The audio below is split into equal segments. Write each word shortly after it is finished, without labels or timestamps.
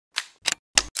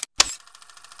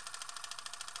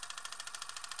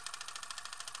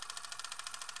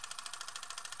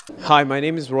Hi, my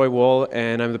name is Roy Wall,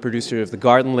 and I'm the producer of The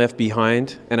Garden Left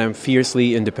Behind, and I'm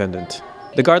fiercely independent.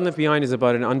 The Garden Left Behind is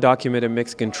about an undocumented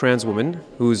Mexican trans woman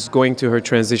who's going to her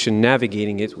transition,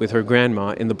 navigating it with her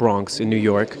grandma in the Bronx in New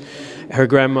York. Her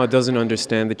grandma doesn't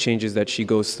understand the changes that she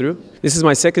goes through. This is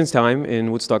my second time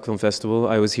in Woodstock Film Festival.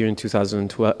 I was here in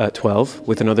 2012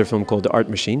 with another film called The Art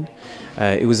Machine.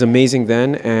 It was amazing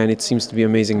then, and it seems to be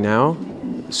amazing now.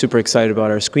 Super excited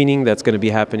about our screening that's going to be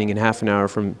happening in half an hour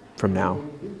from now.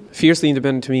 Fiercely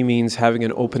independent to me means having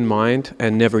an open mind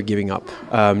and never giving up.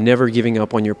 Never giving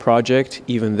up on your project,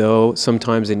 even though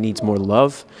sometimes it needs more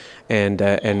love and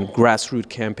grassroots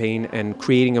campaign, and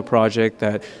creating a project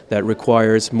that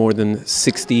requires more than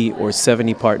 60 or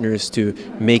 70 partners to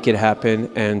make it happen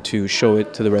and to show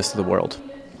it to the rest of the world.